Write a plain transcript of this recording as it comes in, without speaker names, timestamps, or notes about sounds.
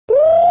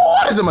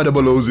guys at my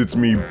double O's, it's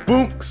me,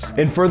 Boonks.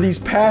 And for these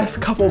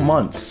past couple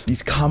months,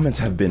 these comments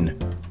have been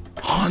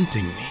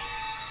haunting me.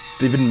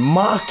 They've been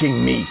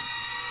mocking me.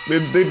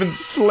 They've been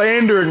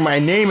slandering my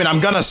name, and I'm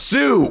gonna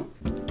sue.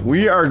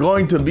 We are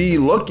going to be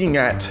looking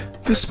at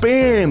the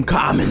spam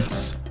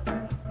comments.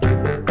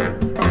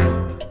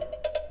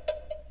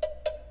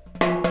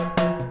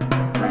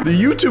 The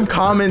YouTube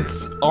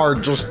comments are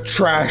just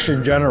trash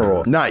in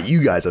general. Not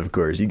you guys, of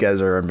course. You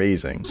guys are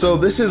amazing. So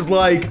this is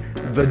like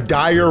the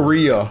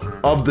diarrhea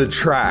of the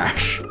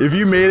trash. If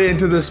you made it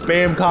into the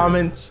spam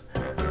comments,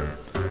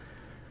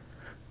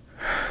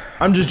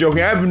 I'm just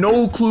joking. I have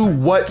no clue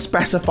what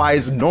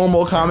specifies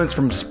normal comments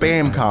from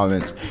spam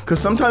comments. Because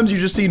sometimes you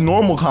just see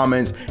normal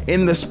comments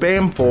in the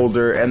spam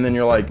folder and then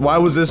you're like, why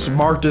was this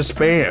marked as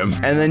spam?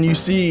 And then you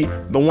see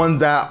the ones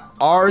that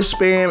are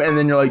spam and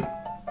then you're like,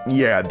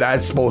 yeah,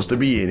 that's supposed to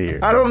be in here.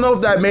 I don't know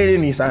if that made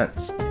any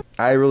sense.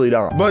 I really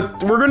don't.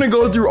 But we're gonna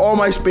go through all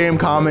my spam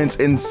comments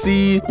and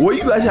see what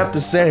you guys have to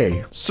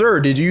say. Sir,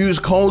 did you use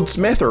code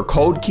Smith or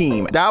code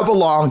Keem? That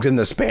belongs in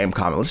the spam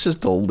comment. Let's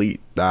just delete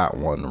that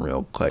one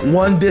real quick.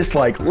 One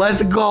dislike,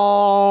 let's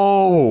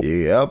go.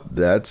 Yep,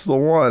 that's the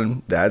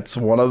one. That's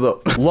one of the,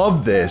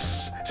 love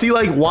this. See,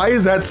 like, why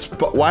is that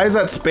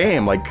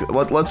spam? Like,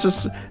 let's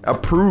just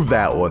approve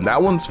that one.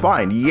 That one's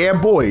fine. Yeah,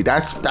 boy,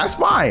 that's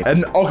fine.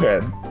 And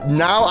okay,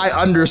 now I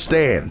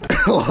understand.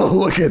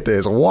 Look at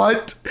this.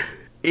 What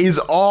is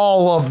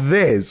all of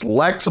this?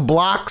 Lex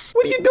blocks?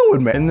 What are you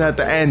doing, man? And at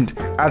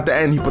the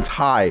end he puts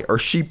hi, or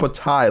she puts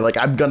hi. Like,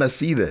 I'm gonna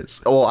see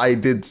this. Well, I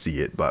did see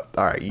it, but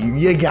all right,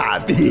 you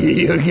got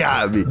me. You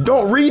got me.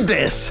 Don't read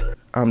this.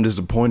 I'm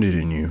disappointed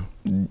in you.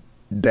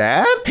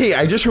 Dad? Hey,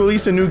 I just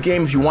released a new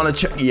game if you want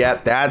to check.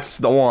 Yep, that's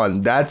the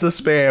one. That's a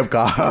spam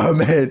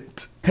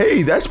comment.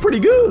 Hey, that's pretty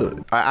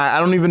good. I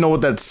don't even know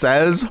what that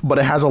says, but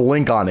it has a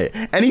link on it.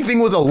 Anything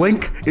with a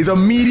link is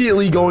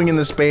immediately going in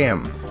the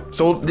spam.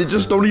 So they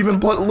just don't even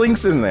put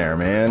links in there,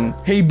 man.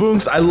 Hey,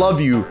 Boonks, I love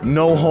you.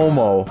 No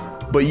homo,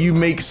 but you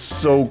make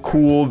so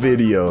cool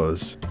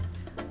videos.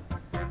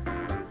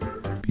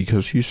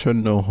 Because you said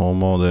no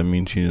homo, that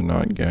means he's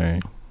not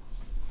gay.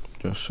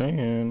 Just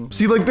saying.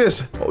 See, like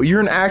this. Oh,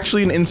 you're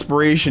actually an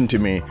inspiration to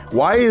me.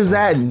 Why is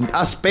that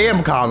a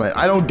spam comment?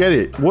 I don't get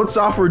it. What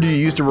software do you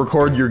use to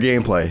record your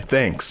gameplay?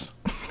 Thanks.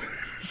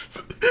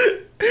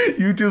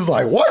 YouTube's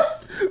like,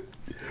 what?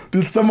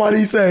 Did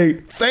somebody say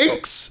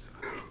thanks?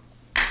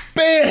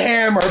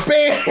 Banhammer,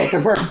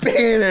 banhammer,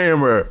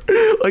 banhammer.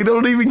 Like, they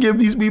don't even give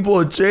these people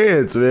a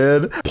chance,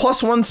 man.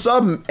 +1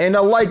 sub and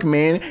a like,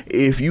 man.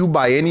 If you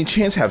by any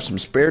chance have some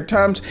spare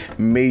times,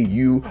 may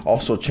you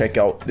also check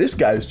out this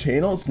guy's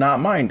channel. It's not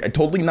mine.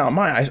 Totally not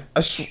mine.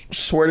 I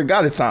swear to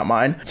God, it's not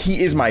mine.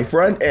 He is my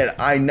friend, and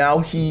I know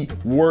he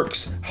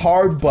works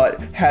hard but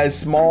has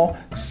small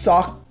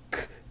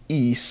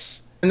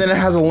sock-ease. And then it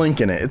has a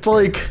link in it. It's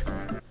like,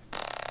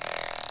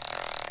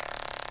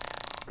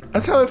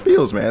 that's how it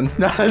feels, man.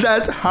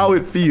 That's how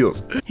it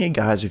feels. Hey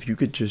guys, if you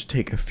could just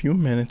take a few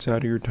minutes out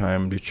of your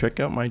time to check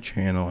out my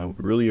channel, I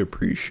would really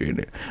appreciate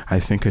it. I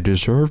think I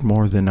deserve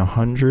more than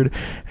 100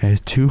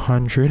 and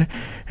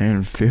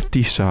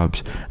 250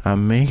 subs.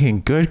 I'm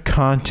making good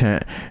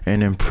content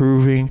and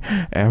improving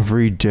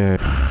every day.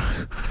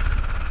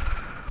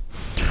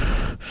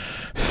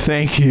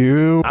 Thank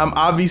you. I'm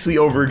obviously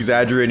over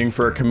exaggerating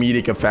for a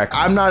comedic effect.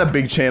 I'm not a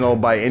big channel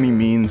by any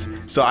means,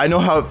 so I know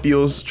how it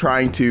feels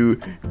trying to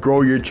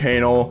grow your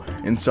channel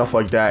and stuff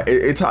like that.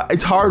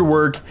 It's hard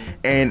work,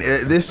 and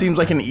this seems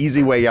like an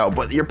easy way out,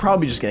 but you're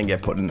probably just gonna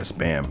get put in the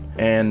spam,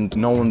 and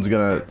no one's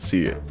gonna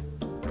see it,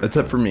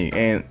 except for me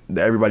and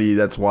everybody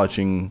that's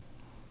watching.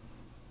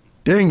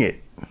 Dang it.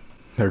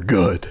 They're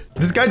good.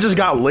 This guy just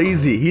got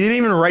lazy. He didn't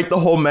even write the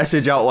whole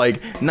message out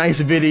like, nice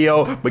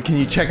video, but can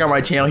you check out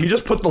my channel? He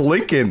just put the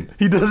link in.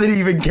 He doesn't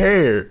even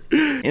care.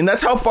 And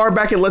that's how far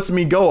back it lets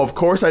me go. Of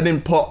course, I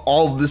didn't put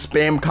all the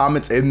spam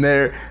comments in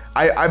there.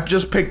 I've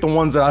just picked the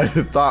ones that I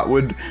thought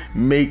would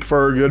make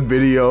for a good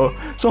video.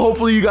 So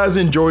hopefully you guys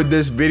enjoyed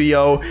this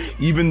video,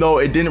 even though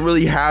it didn't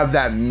really have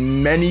that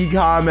many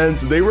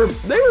comments. They were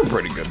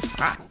pretty good.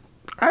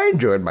 I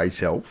enjoyed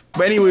myself.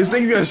 But anyways,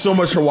 thank you guys so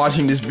much for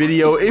watching this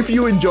video. If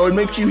you enjoyed,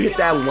 make sure you hit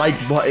that like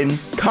button,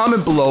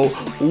 comment below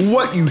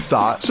what you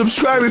thought,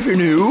 subscribe if you're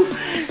new,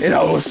 and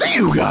I will see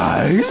you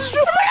guys in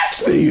my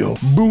next video.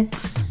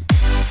 Boonks.